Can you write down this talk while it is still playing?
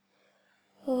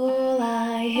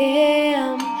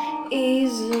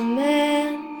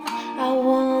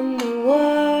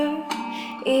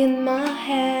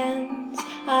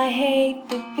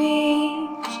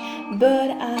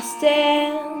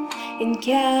in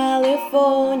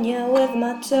California with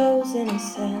my toes in the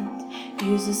sand.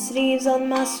 Use the sleeves on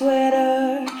my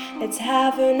sweater, let's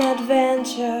have an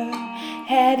adventure.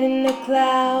 Head in the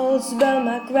clouds, but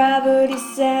my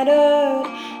gravity's centered.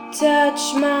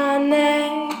 Touch my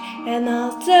neck and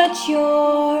I'll touch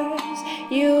yours.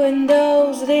 You in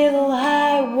those little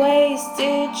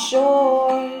high-waisted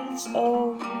shorts.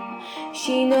 Oh,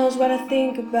 she knows what I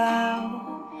think about.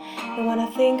 And when I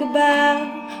think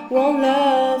about one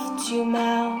love, two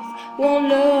mouth, one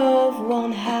love,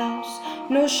 one house,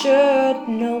 no shirt,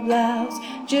 no blouse,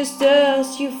 just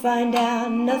us, you find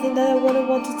out. Nothing that I wouldn't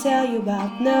want to tell you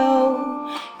about, no,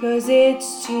 'cause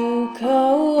it's too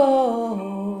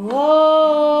cold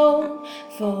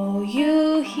for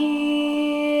you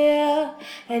here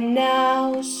and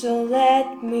now. So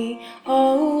let me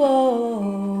hold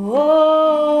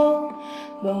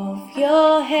both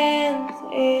your hands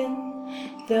in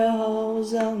the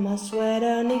holes of my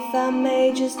sweater. And if I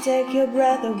may just take your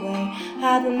breath away,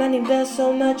 hide my money, there's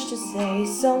so much to say.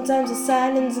 Sometimes the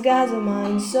silence guides our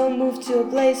minds, so moved to a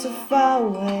place so far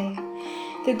away.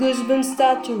 The goosebumps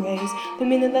start to raise the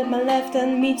minute that my left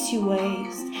hand meets your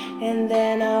waist. And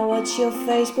then I watch your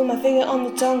face, put my finger on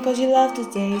the tongue 'cause you love the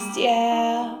taste.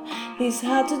 Yeah, this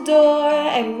heart adore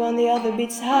everyone the other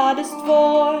beats hardest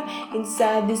for.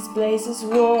 Inside this place is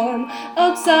warm,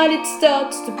 outside it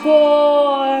starts to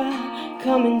pour.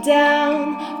 Coming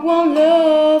down, one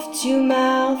love, two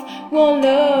mouth, one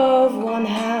love, one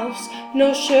house,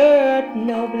 no shirt,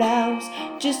 no blouse,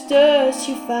 just us,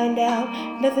 you find out.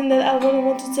 Nothing that I wouldn't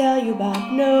want to tell you about,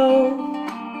 no,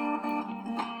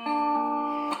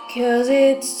 'cause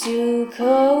it's too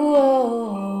cold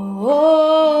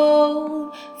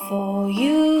for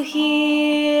you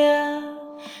here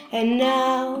and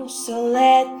now. So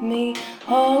let me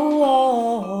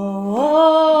hold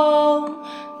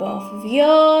both of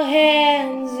your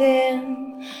hands in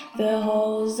the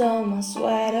holes of my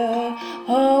sweater.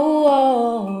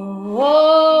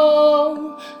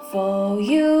 For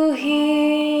you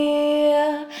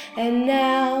here and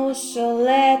now. So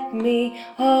let me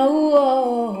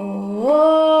hold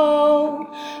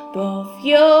both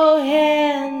your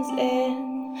hands in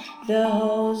the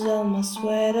holes of my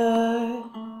sweater.